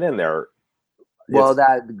sneak it in there? Well,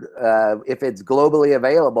 that if it's globally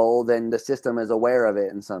available, then the system is aware of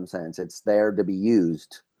it in some sense. It's there to be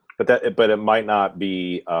used. But it might not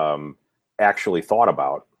be actually thought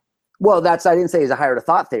about. Well, I didn't say he's a higher order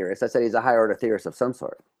thought theorist. I said he's a higher order theorist of some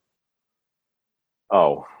sort.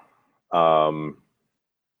 Oh. But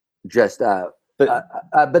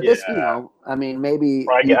this, I mean, maybe.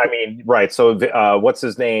 Right. Right. So, what's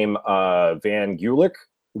his name? Van Gulik.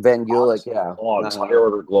 Van Gulik, yeah. Higher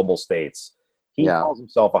order global states. He calls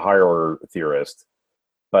himself a higher order theorist,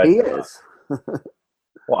 but he is.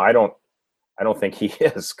 Well, I don't think he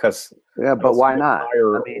is, because but why not?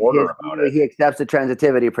 He accepts the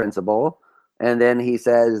transitivity principle, and then he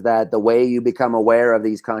says that the way you become aware of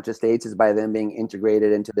these conscious states is by them being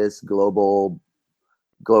integrated into this globally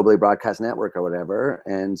broadcast network or whatever,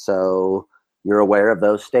 and so you're aware of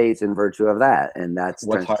those states in virtue of that, and that's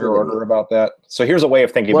what's higher order about that. So here's a way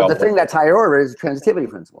of thinking about the thing that's higher order is the transitivity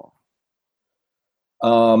principle.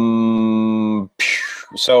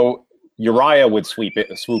 So Uriah would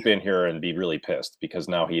swoop in here and be really pissed, because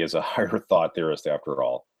now he is a higher thought theorist after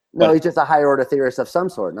all. No, he's just a higher order theorist of some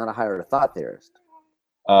sort, not a higher order thought theorist.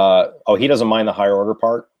 He doesn't mind the higher order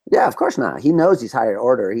part? Yeah, of course not. He knows he's higher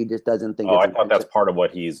order. He just doesn't think. I thought that's part of what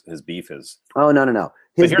his beef is. Oh, no.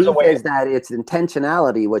 His beef is that it's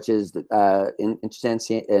intentionality, which is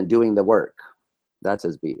in doing the work. That's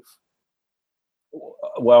his beef.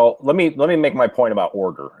 Well, let me make my point about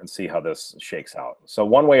order and see how this shakes out. So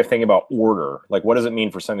one way of thinking about order, like what does it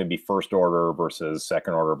mean for something to be first order versus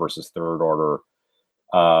second order versus third order?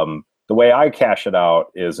 The way I cash it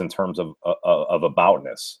out is in terms of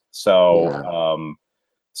aboutness. So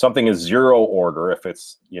something is zero order if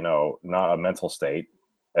it's not a mental state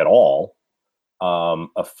at all.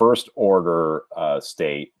 A first order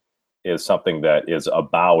state is something that is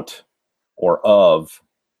about or of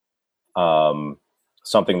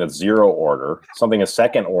something that's zero order. Something is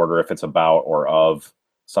second order if it's about or of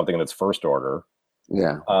something that's first order.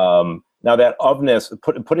 Yeah. Now that ofness,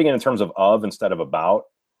 putting it in terms of instead of about,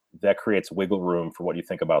 that creates wiggle room for what you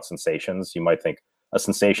think about sensations. You might think a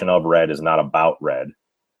sensation of red is not about red.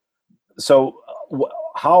 So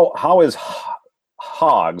how is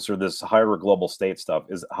Hogs, or this higher global state stuff,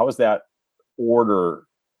 how is that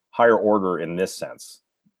higher order in this sense?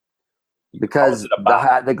 Because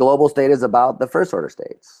the global state is about the first order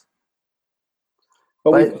states.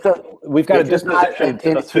 But we've got a disposition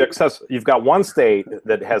to access. You've got one state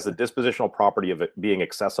that has the dispositional property of it being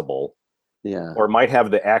accessible, or might have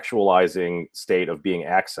the actualizing state of being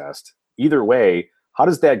accessed. Either way, how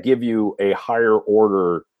does that give you a higher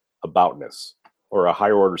order aboutness, or a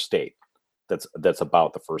higher order state that's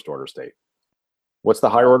about the first order state? What's the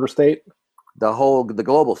higher order state? The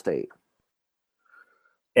global state.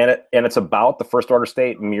 And it's about the first order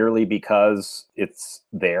state merely because it's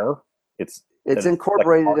there. It's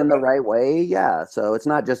incorporated in the right way, yeah. So it's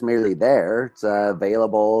not just merely there. It's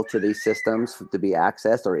available to these systems to be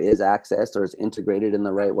accessed, or is accessed, or is integrated in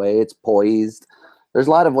the right way. It's poised. There's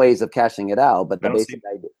a lot of ways of cashing it out, but the basic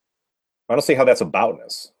idea. I don't see how that's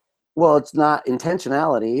aboutness. Well, it's not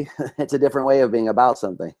intentionality. It's a different way of being about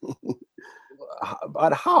something.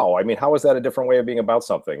 But how? I mean, how is that a different way of being about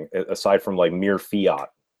something, aside from like mere fiat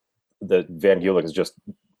that Van Gulik is just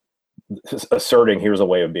asserting here's a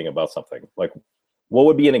way of being about something? Like, what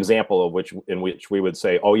would be an example of in which we would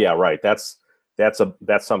say, oh yeah, right, that's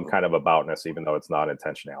some kind of aboutness, even though it's not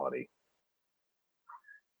intentionality?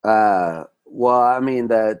 Well, I mean,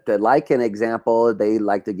 the Lycan example they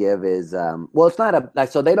like to give is it's not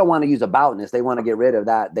so they don't want to use aboutness. They want to get rid of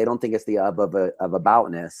that. They don't think it's the of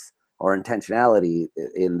aboutness or intentionality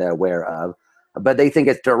in the aware of, but they think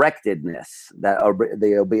it's directedness, that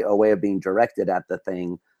there'll be a way of being directed at the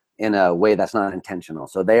thing in a way that's not intentional.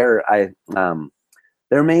 So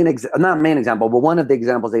their not main example, but one of the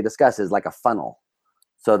examples they discuss is like a funnel.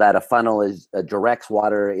 So that a funnel is directs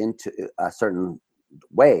water into a certain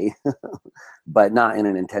way, but not in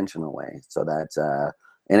an intentional way. So that's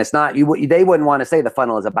and it's not they wouldn't want to say the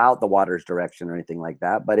funnel is about the water's direction or anything like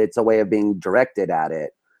that, but it's a way of being directed at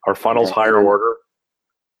it. Are funnels higher order?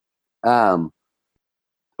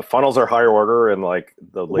 Funnels are higher order, and like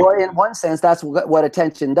well, in one sense, that's what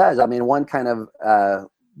attention does. I mean, one kind of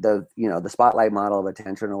the spotlight model of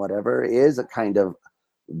attention or whatever is a kind of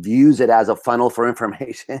views it as a funnel for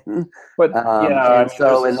information. But and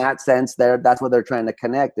so in that sense, that's what they're trying to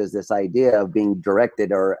connect, is this idea of being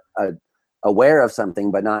directed or aware of something,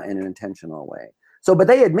 but not in an intentional way. So, but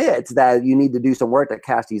they admit that you need to do some work to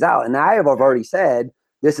cast these out. And I have already said,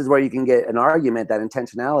 this is where you can get an argument that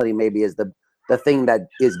intentionality maybe is the thing that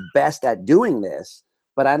is best at doing this.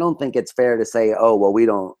 But I don't think it's fair to say, oh, well, we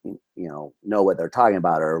don't, know what they're talking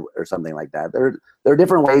about or something like that. There are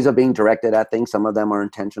different ways of being directed at things. Some of them are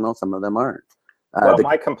intentional, some of them aren't.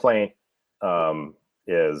 My complaint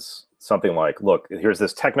is something like, look, here's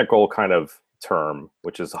this technical kind of term,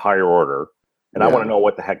 which is higher order, and I want to know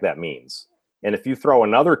what the heck that means. And if you throw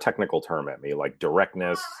another technical term at me, like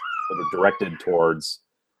directness, or directed towards,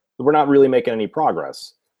 we're not really making any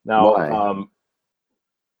progress. Now,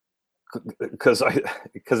 because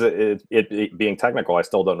it being technical, I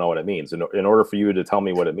still don't know what it means. In order for you to tell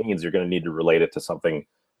me what it means, you're going to need to relate it to something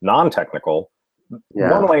non-technical.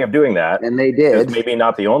 Yeah. One way of doing that, and they did, is maybe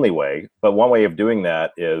not the only way, but one way of doing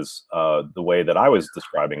that is the way that I was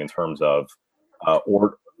describing in terms of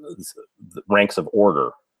ranks of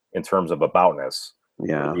order, in terms of aboutness.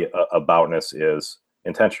 Yeah, aboutness is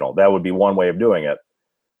intentional. That would be one way of doing it,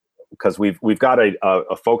 because we've got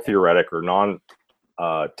a folk theoretic or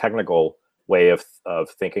non-technical way of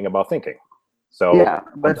thinking about thinking. So yeah,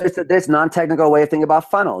 but this non-technical way of thinking about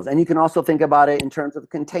funnels, and you can also think about it in terms of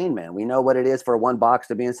containment. We know what it is for one box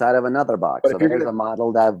to be inside of another box. So there's a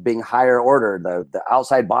model that being higher order. The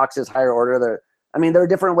outside box is higher order. There are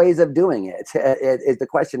different ways of doing it. The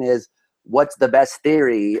question is, what's the best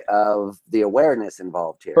theory of the awareness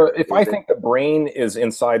involved here? But if I think the brain is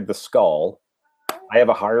inside the skull, I have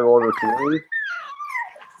a higher order theory.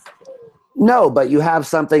 No, but you have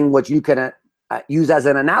something which you can use as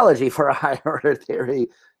an analogy for a higher order theory.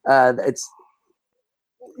 Yes.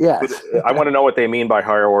 I want to know what they mean by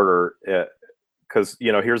higher order, because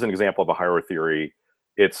here's an example of a higher order theory.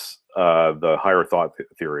 It's the higher thought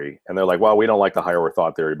theory, and they're like, well, we don't like the higher order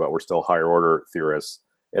thought theory, but we're still higher order theorists.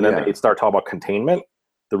 And then they start talking about containment.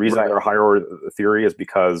 The reason they're a higher order theory is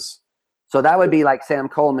because. So that would be like Sam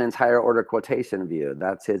Coleman's higher order quotation view.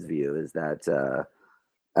 That's his view, is that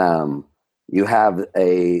you have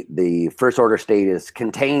the first order state is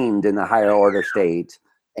contained in the higher order state,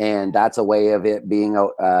 and that's a way of it being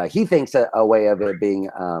he thinks a way of it being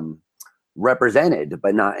represented,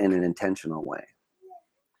 but not in an intentional way.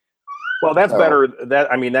 Well, that's better.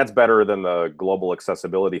 That's better than the global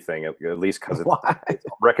accessibility thing, at least because it's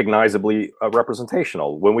recognizably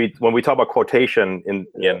representational. When we talk about quotation in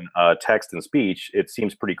text and speech, it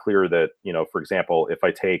seems pretty clear that for example, if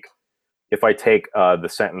I take the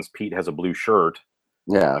sentence "Pete has a blue shirt,"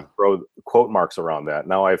 throw quote marks around that.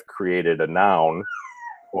 Now I've created a noun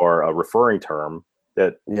or a referring term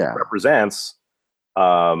that represents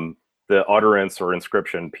the utterance or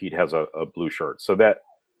inscription "Pete has a blue shirt." So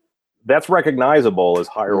that's recognizable as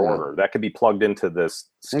higher order. That could be plugged into this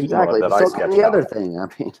schema that I sketched out. The other thing,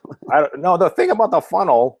 the thing about the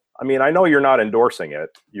funnel. I know you're not endorsing it.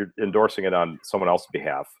 You're endorsing it on someone else's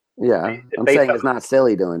behalf. Yeah, I'm saying it's not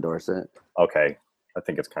silly to endorse it. Okay, I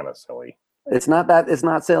think it's kind of silly. It's not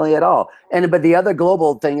silly at all. But the other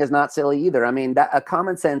global thing is not silly either. A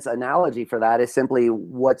common sense analogy for that is simply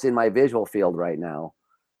what's in my visual field right now.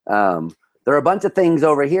 There are a bunch of things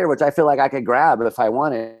over here which I feel like I could grab if I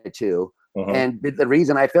wanted to. Mm-hmm. And the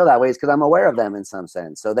reason I feel that way is because I'm aware of them in some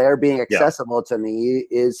sense. So they're being accessible to me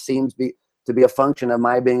seems to be a function of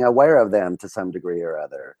my being aware of them to some degree or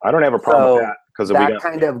other. I don't have a problem with that, because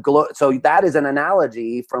so that is an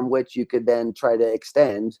analogy from which you could then try to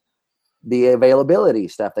extend the availability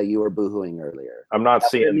stuff that you were boohooing earlier. I'm not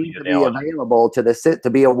seeing the analogy. Be available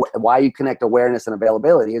why you connect awareness and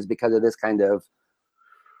availability is because of this kind of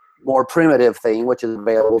more primitive thing which is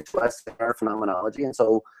available to us in our phenomenology. And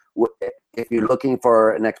so if you're looking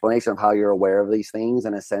for an explanation of how you're aware of these things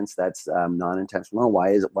in a sense that's non-intentional,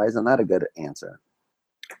 why isn't that a good answer?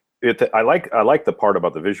 I like the part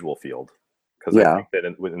about the visual field, because I think that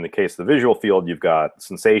in the case of the visual field, you've got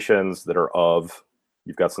sensations that are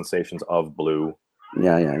you've got sensations of blue.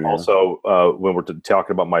 Yeah. Also, when we're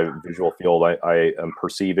talking about my visual field, I am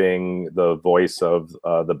perceiving the voice of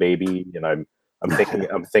the baby, and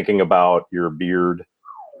I'm thinking about your beard.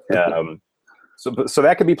 So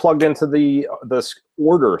that could be plugged into the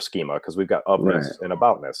order schema because we've got upness and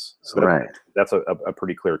aboutness. So that's a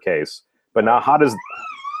pretty clear case. But now I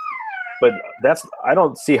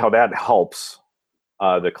don't see how that helps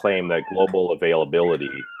the claim that global availability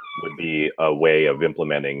would be a way of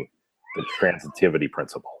implementing the transitivity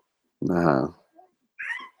principle.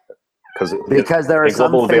 Because there are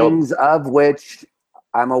some things of which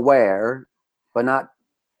I'm aware, but not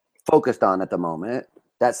focused on at the moment,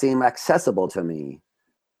 that seem accessible to me,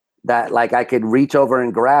 that like I could reach over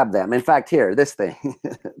and grab them. In fact, here, this thing,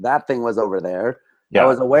 that thing was over there. Yeah. I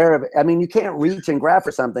was aware of it. I mean, you can't reach and grab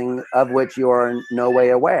for something of which you are in no way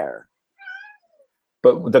aware.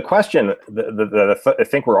 But the question that I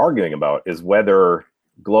think we're arguing about is whether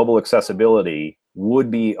global accessibility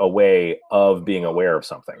would be a way of being aware of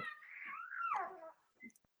something.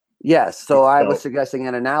 Yes. So I was suggesting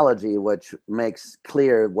an analogy which makes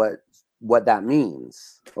clear what that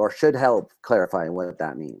means, or should help clarify what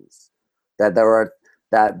that means.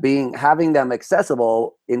 Having them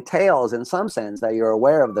accessible entails in some sense that you're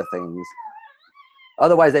aware of the things.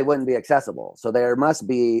 Otherwise they wouldn't be accessible. So there must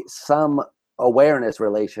be some awareness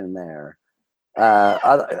relation there.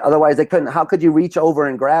 Otherwise they couldn't. How could you reach over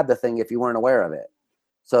and grab the thing if you weren't aware of it?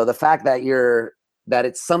 So the fact that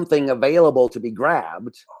it's something available to be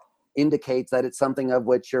grabbed indicates that it's something of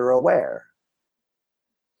which you're aware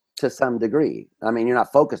to some degree. I mean, you're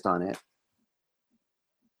not focused on it.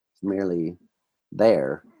 It's merely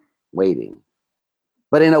there, waiting.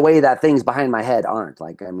 But in a way that things behind my head aren't.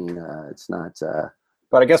 Like, I mean, it's not...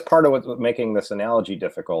 But I guess part of what's making this analogy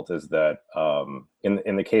difficult is that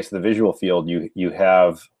in the case of the visual field, you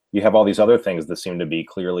have all these other things that seem to be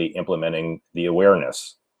clearly implementing the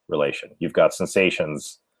awareness relation. You've got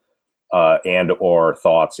sensations and or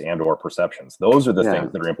thoughts and or perceptions. Those are the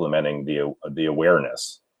things that are implementing the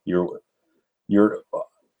awareness. You're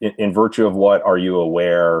in virtue of what are you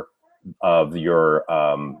aware of your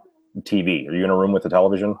TV? Are you in a room with the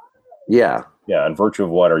television? Yeah. Yeah. In virtue of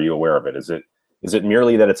what are you aware of it? Is it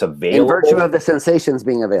merely that it's available? In virtue of the sensations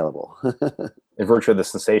being available. In virtue of the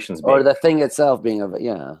sensations being, or the thing itself being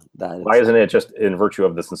why isn't it just in virtue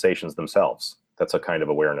of the sensations themselves? That's a kind of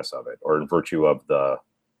awareness of it, or in virtue of the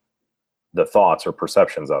thoughts or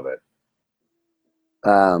perceptions of it.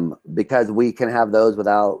 Because we can have those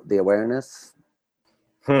without the awareness.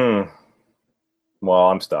 Well,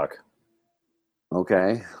 I'm stuck.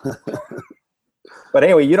 Okay. But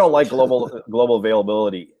anyway, you don't like global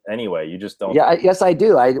availability anyway. You just don't. Yeah, yes, I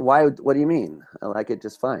do. Why? What do you mean? I like it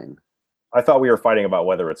just fine. I thought we were fighting about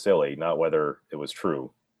whether it's silly, not whether it was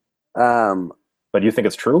true. But you think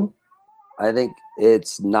it's true? I think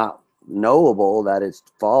it's not knowable that it's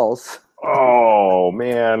false. Oh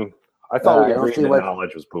man, I thought we agreed that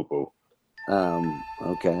knowledge was poo-poo.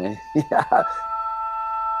 Okay. Yeah.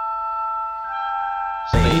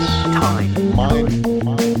 Space, time, mind,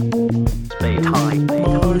 space, time, space,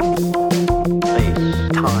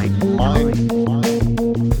 time, mind,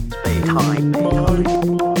 space, time, space, time, mind,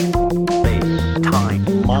 space, time, space,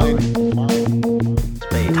 time, mind,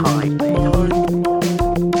 space, time,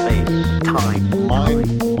 space, time, mind,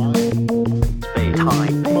 space, time, space,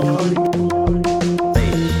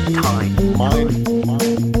 time,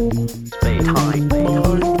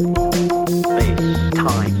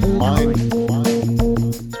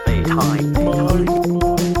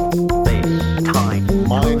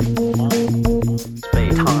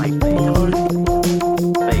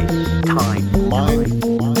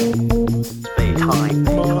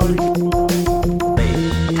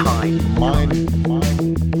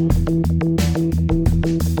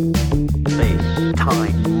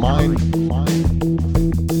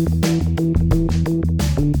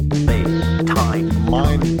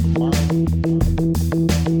 Mind.